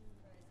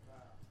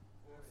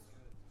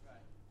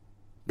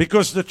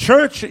 Because the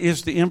church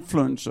is the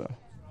influencer.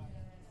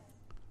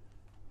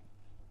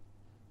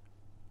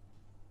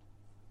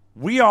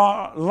 We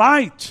are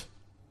light.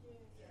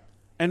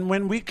 And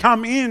when we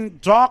come in,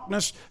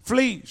 darkness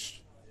flees.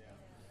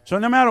 So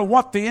no matter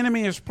what the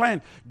enemy has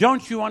planned,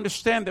 don't you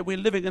understand that we're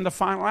living in the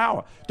final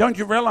hour? Don't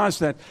you realize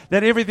that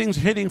everything's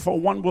heading for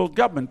one world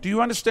government? Do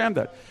you understand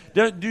that?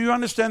 Do you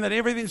understand that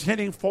everything's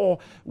heading for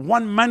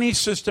one money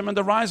system and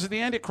the rise of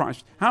the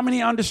Antichrist? How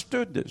many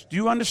understood this? Do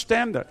you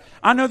understand that?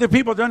 I know that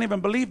people don't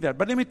even believe that,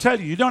 but let me tell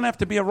you, you don't have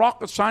to be a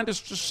rocket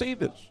scientist to see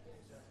this.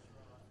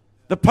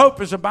 The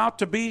Pope is about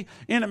to be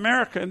in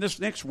America in this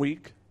next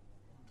week,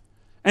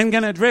 and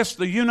going to address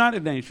the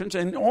United Nations,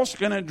 and also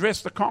going to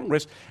address the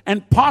Congress,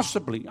 and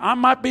possibly, I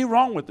might be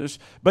wrong with this,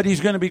 but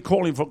he's going to be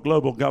calling for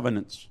global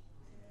governance,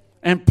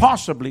 and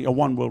possibly a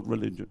one world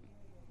religion.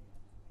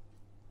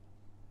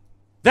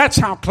 That's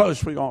how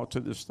close we are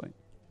to this thing.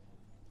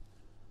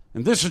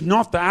 And this is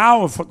not the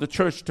hour for the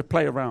church to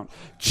play around.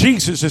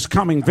 Jesus is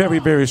coming very,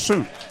 very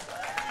soon.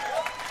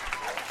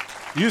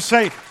 You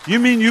say, you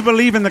mean you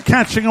believe in the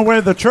catching away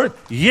of the church?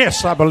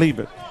 Yes, I believe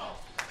it.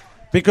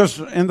 Because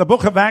in the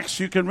book of Acts,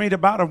 you can read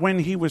about it when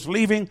he was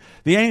leaving.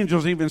 The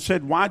angels even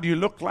said, why do you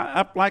look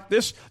up like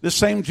this? The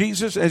same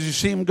Jesus, as you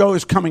see him go,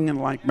 is coming in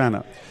like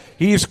manner.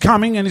 He is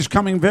coming, and he's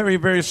coming very,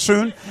 very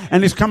soon.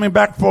 And he's coming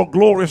back for a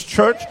glorious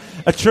church.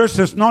 A church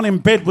that's not in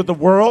bed with the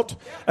world.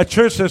 A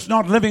church that's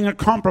not living in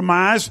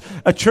compromise.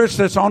 A church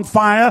that's on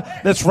fire,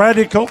 that's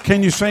radical.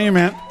 Can you say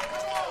amen?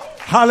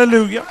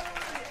 Hallelujah.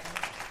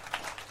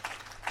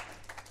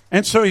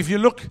 And so if you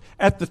look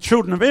at the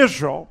children of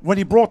Israel, when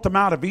he brought them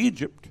out of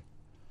Egypt,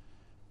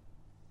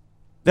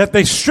 that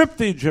they stripped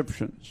the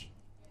Egyptians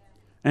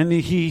and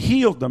he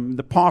healed them.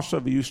 The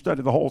Passover, you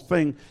study the whole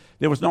thing.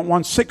 There was not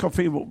one sick or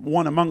feeble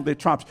one among their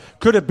tribes.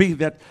 Could it be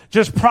that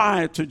just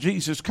prior to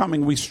Jesus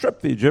coming, we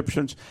stripped the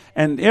Egyptians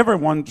and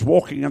everyone's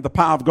walking in the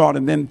power of God,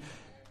 and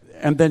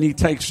then he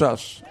takes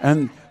us.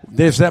 And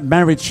there's that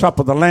marriage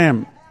supper of the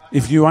Lamb.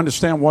 If you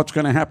understand what's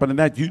going to happen in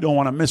that, you don't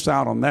want to miss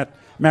out on that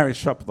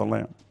marriage supper of the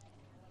Lamb.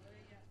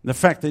 The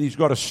fact that he's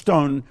got a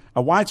stone,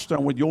 a white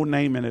stone with your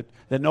name in it,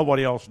 that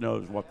nobody else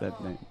knows what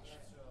that means.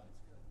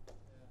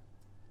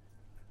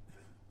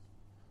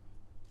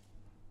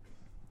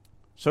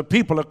 So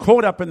people are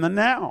caught up in the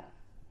now.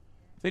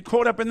 They're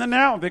caught up in the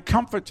now. They're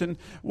comforted and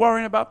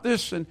worrying about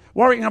this and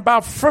worrying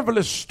about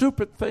frivolous,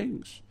 stupid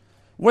things.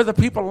 Whether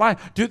people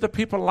do the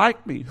people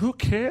like me? Who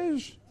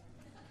cares?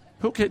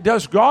 Who cares?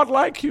 Does God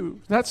like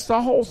you? That's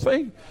the whole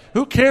thing.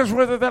 Who cares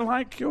whether they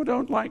like you or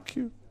don't like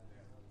you?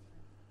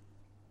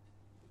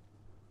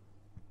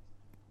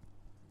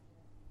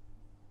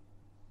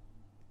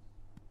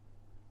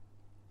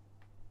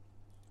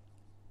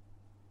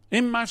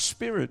 In my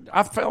spirit,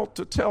 I felt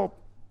to tell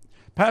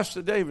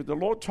Pastor David, the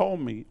Lord told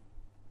me,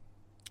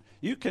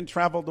 you can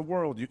travel the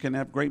world, you can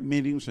have great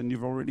meetings, and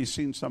you've already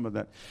seen some of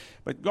that.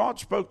 But God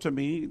spoke to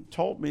me,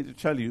 told me to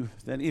tell you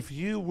that if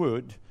you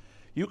would,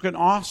 you can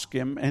ask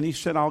him, and he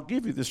said, I'll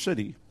give you the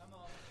city.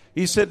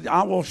 He said,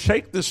 I will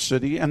shake this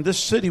city, and this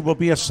city will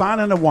be a sign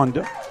and a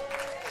wonder.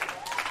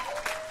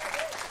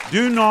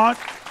 Do not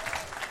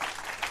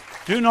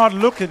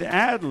look at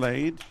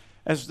Adelaide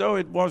as though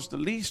it was the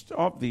least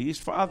of these.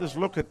 For others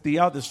look at the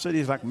other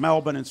cities like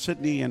Melbourne and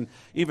Sydney and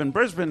even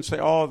Brisbane and say,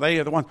 oh, they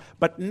are the ones.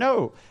 But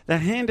no, the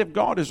hand of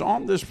God is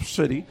on this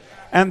city,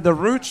 and the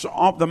roots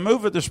of the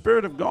move of the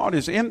Spirit of God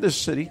is in this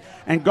city,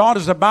 and God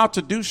is about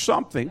to do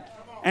something.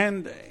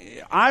 And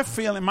I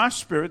feel in my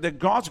spirit that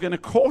God's going to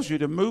cause you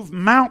to move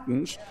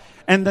mountains,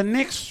 and the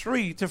next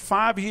 3 to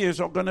 5 years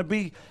are going to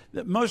be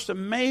the most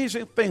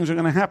amazing things are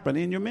going to happen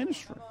in your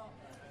ministry.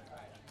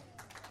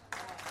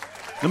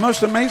 The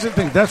most amazing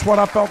thing. That's what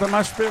I felt in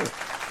my spirit.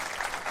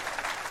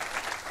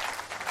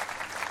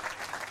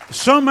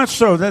 So much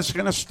so that's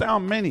going to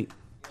astound many.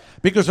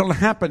 Because it will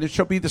happen. It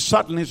shall be the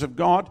suddenlies of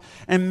God.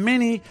 And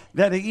many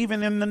that are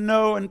even in the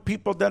know, and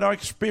people that are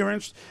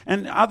experienced,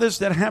 and others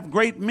that have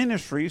great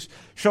ministries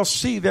shall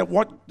see that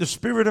what the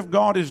Spirit of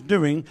God is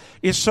doing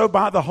is so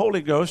by the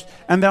Holy Ghost.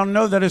 And they'll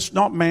know that it's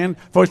not man,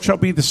 for it shall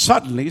be the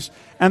suddenlies.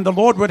 And the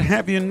Lord would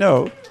have you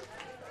know,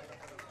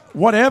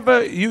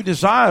 whatever you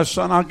desire,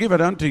 son, I'll give it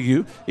unto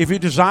you. If you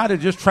desire to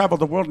just travel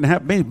the world and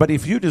have me, but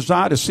if you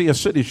desire to see a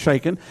city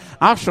shaken,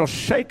 I shall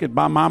shake it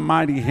by my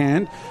mighty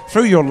hand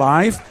through your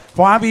life.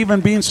 For I've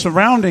even been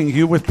surrounding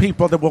you with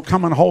people that will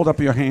come and hold up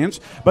your hands.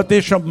 But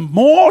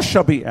more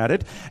shall be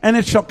added, and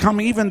it shall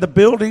come even the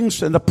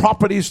buildings and the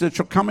properties that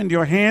shall come into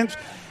your hands.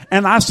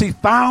 And I see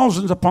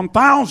thousands upon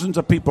thousands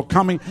of people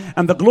coming,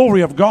 and the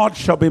glory of God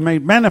shall be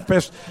made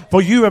manifest.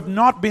 For you have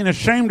not been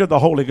ashamed of the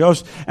Holy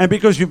Ghost, and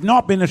because you've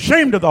not been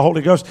ashamed of the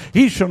Holy Ghost,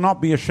 he shall not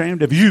be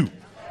ashamed of you,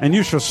 and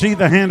you shall see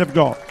the hand of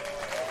God.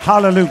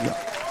 Hallelujah.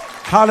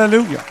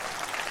 Hallelujah.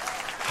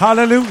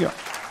 Hallelujah.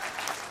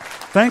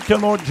 Thank you,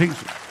 Lord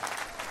Jesus.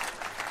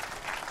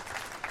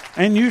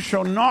 And you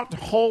shall not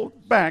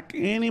hold back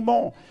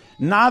anymore.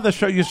 Neither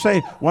shall you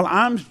say, well,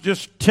 I'm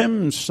just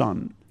Tim's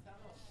son.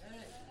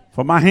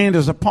 For my hand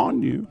is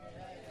upon you,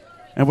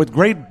 and with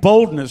great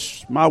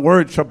boldness my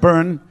word shall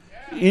burn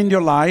in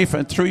your life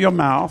and through your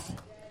mouth.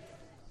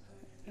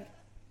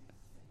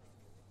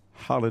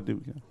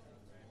 Hallelujah.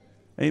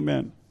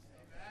 Amen.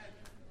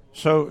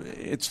 So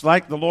it's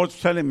like the Lord's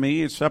telling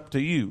me it's up to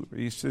you.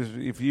 He says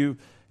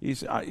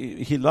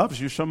he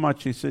loves you so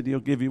much, he said he'll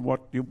give you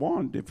what you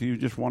want. If you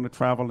just want to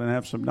travel and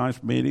have some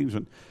nice meetings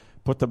and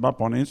put them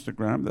up on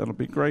Instagram, that'll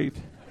be great.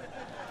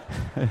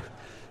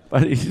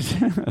 But he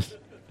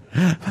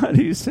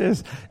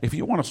says, if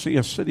you want to see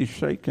a city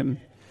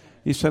shaken,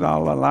 he said,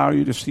 I'll allow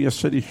you to see a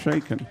city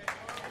shaken.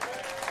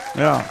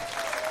 Yeah.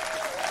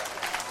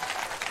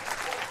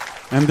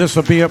 And this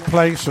will be a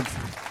place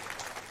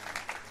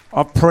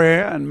of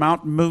prayer and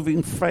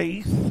mountain-moving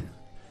faith.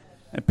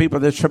 And people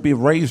that shall be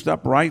raised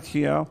up right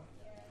here.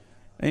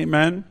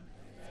 Amen.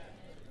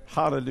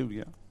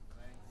 Hallelujah.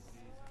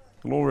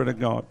 Glory to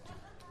God.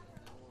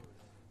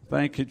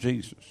 Thank you,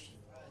 Jesus.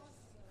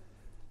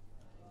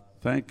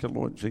 Thank you,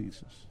 Lord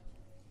Jesus.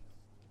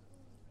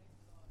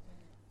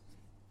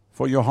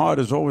 For your heart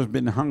has always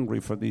been hungry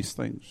for these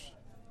things.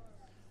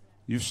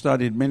 You've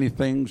studied many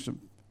things of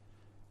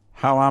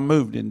how I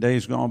moved in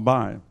days gone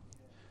by.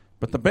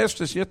 But the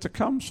best is yet to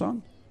come,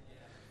 son.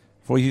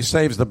 For he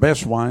saves the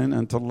best wine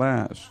until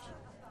last.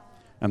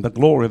 And the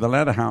glory of the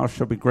latter house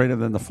shall be greater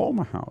than the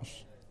former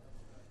house.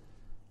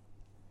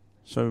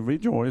 So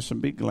rejoice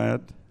and be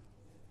glad.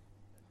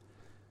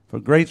 For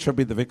great shall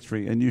be the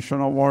victory, and you shall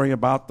not worry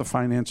about the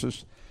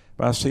finances.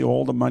 But I see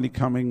all the money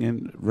coming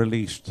in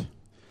released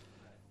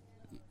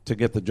to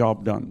get the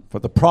job done. For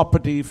the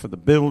property, for the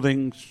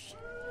buildings,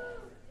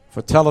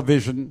 for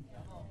television.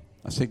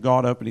 I see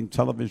God opening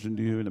television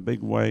to you in a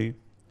big way.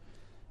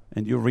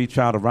 And you'll reach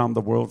out around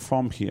the world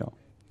from here.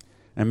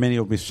 And many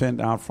will be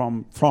sent out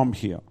from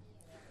here.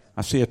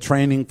 I see a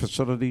training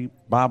facility,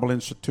 Bible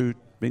Institute,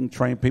 being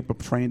trained, people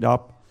trained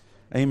up.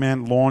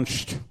 Amen.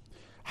 Launched.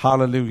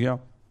 Hallelujah.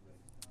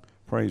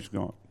 Praise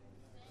God.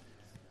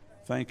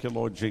 Thank you,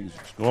 Lord Jesus.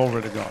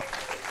 Glory to God.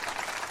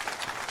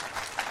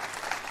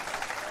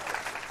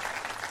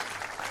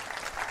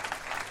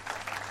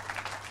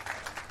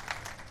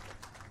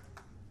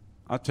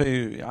 I'll tell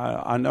you,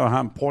 I know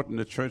how important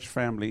the church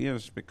family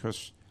is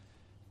because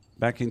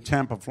back in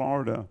Tampa,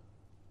 Florida,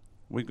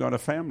 we got a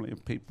family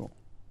of people.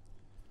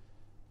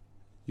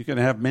 You can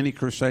have many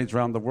crusades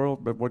around the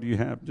world, but what do you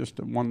have? Just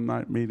a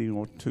one-night meeting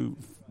or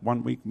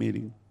 1-week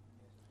meeting.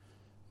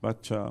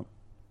 But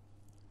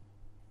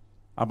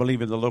I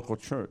believe in the local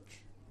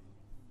church.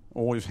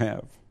 Always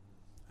have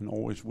and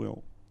always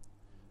will.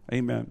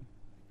 Amen.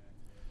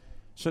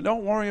 So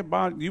don't worry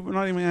about it. You will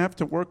not even have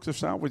to work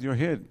this out with your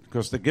head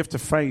because the gift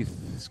of faith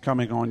is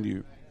coming on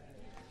you.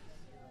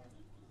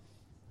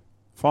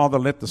 Father,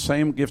 let the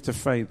same gift of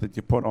faith that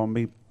you put on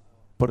me,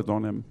 put it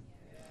on him.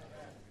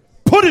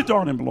 Put it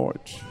on him, Lord.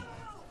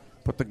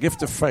 Put the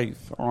gift of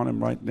faith on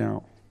him right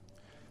now.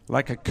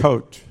 Like a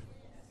coat.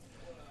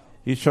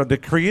 He shall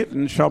decree it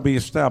and shall be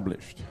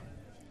established.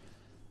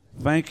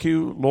 Thank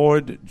you,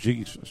 Lord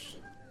Jesus.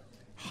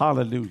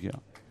 Hallelujah.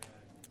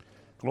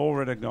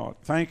 Glory to God.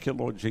 Thank you,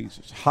 Lord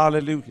Jesus.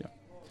 Hallelujah.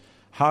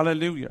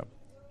 Hallelujah.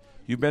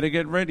 You better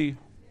get ready.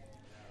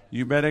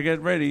 You better get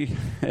ready.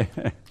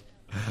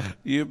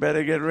 You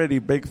better get ready.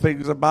 Big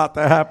things about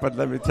to happen,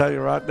 let me tell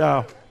you right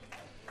now.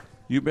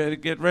 You better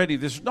get ready.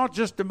 This is not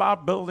just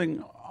about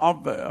building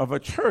of a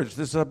church.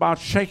 This is about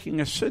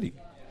shaking a city,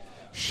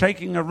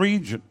 shaking a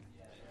region.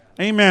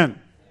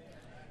 Amen.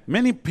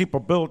 Many people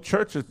build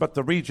churches, but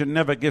the region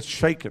never gets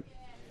shaken.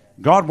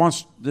 God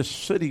wants this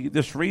city,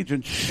 this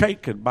region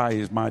shaken by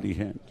his mighty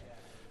hand.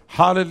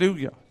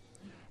 Hallelujah.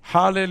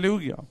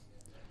 Hallelujah.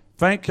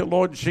 Thank you,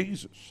 Lord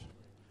Jesus.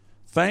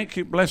 Thank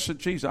you, blessed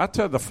Jesus. I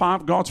tell you, the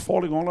five gods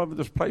falling all over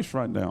this place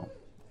right now.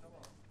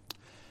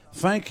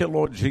 Thank you,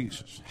 Lord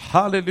Jesus.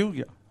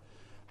 Hallelujah.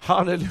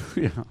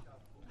 Hallelujah.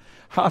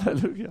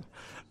 Hallelujah.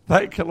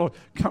 Thank you, Lord.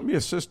 Come here,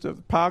 sister.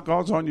 The power of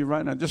God's on you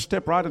right now. Just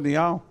step right in the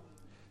aisle.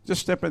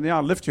 Just step in the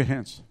aisle. Lift your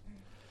hands.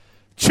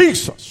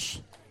 Jesus.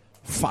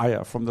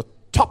 Fire from the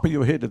top of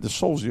your head to the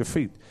soles of your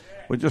feet.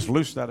 We just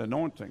loose that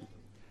anointing.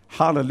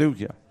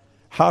 Hallelujah.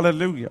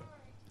 Hallelujah.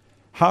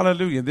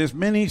 Hallelujah. There's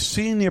many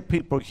senior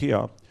people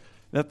here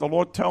that the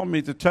Lord told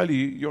me to tell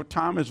you, your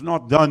time is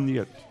not done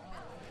yet.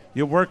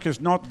 Your work is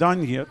not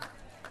done yet.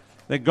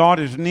 That God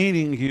is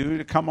needing you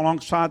to come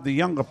alongside the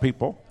younger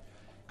people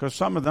because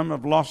some of them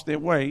have lost their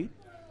way.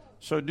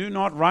 So do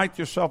not write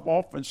yourself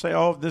off and say,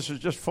 oh, this is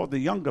just for the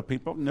younger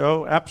people.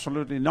 No,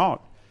 absolutely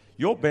not.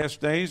 Your best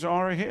days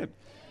are ahead.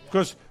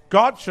 Because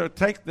God shall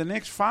take the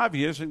next 5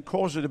 years and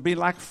cause it to be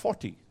like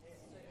 40.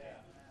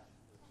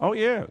 Oh,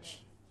 yes.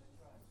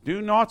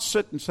 Do not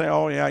sit and say,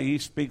 oh, yeah, he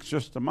speaks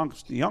just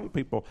amongst the young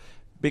people.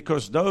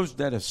 Because those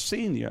that are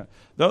senior,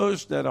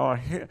 those that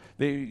are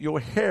your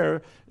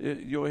hair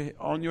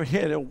on your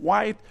head are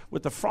white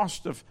with the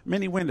frost of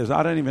many winters.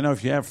 I don't even know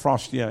if you have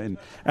frost here in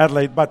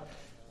Adelaide, but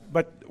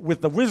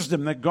with the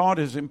wisdom that God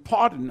has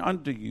imparted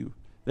unto you,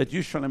 that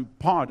you shall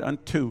impart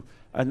unto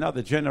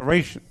another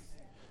generation.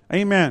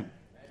 Amen.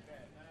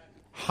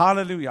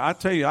 Hallelujah. I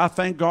tell you, I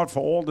thank God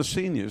for all the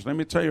seniors. Let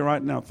me tell you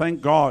right now,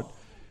 thank God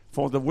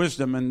for the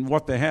wisdom and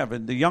what they have.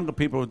 And the younger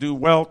people do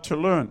well to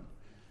learn.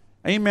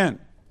 Amen.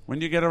 When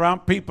you get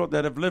around people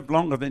that have lived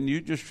longer than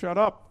you, just shut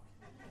up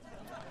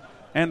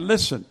and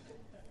listen.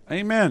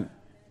 Amen.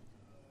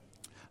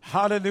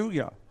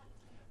 Hallelujah.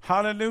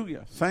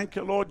 Hallelujah. Thank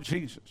you, Lord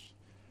Jesus.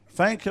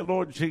 Thank you,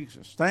 Lord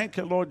Jesus. Thank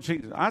you, Lord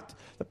Jesus.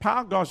 The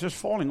power of God's just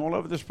falling all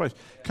over this place.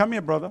 Come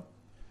here, brother.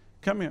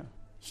 Come here.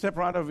 Step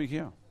right over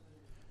here.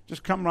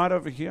 Just come right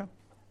over here.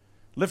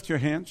 Lift your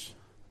hands.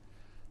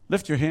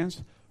 Lift your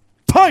hands.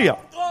 Fire!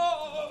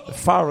 The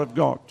fire of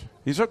God.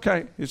 He's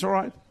okay. He's all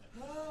right.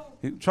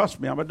 Trust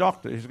me, I'm a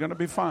doctor. He's going to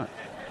be fine.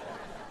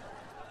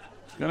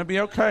 He's going to be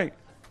okay.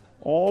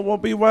 All will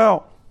be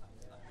well.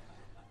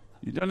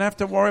 You don't have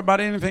to worry about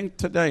anything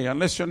today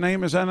unless your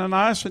name is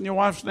Ananias and your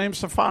wife's name's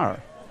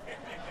Sapphira.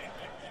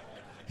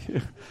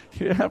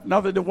 You have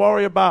nothing to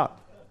worry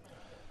about.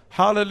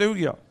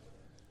 Hallelujah.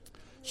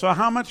 So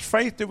how much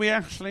faith do we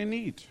actually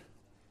need?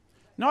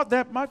 Not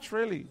that much,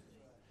 really.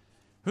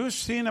 Who's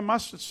seen a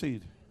mustard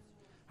seed?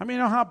 I mean,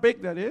 you know how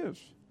big that is?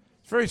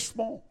 It's very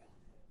small.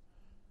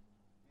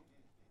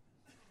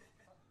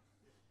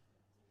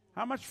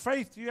 How much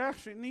faith do you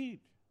actually need?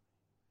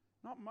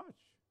 Not much.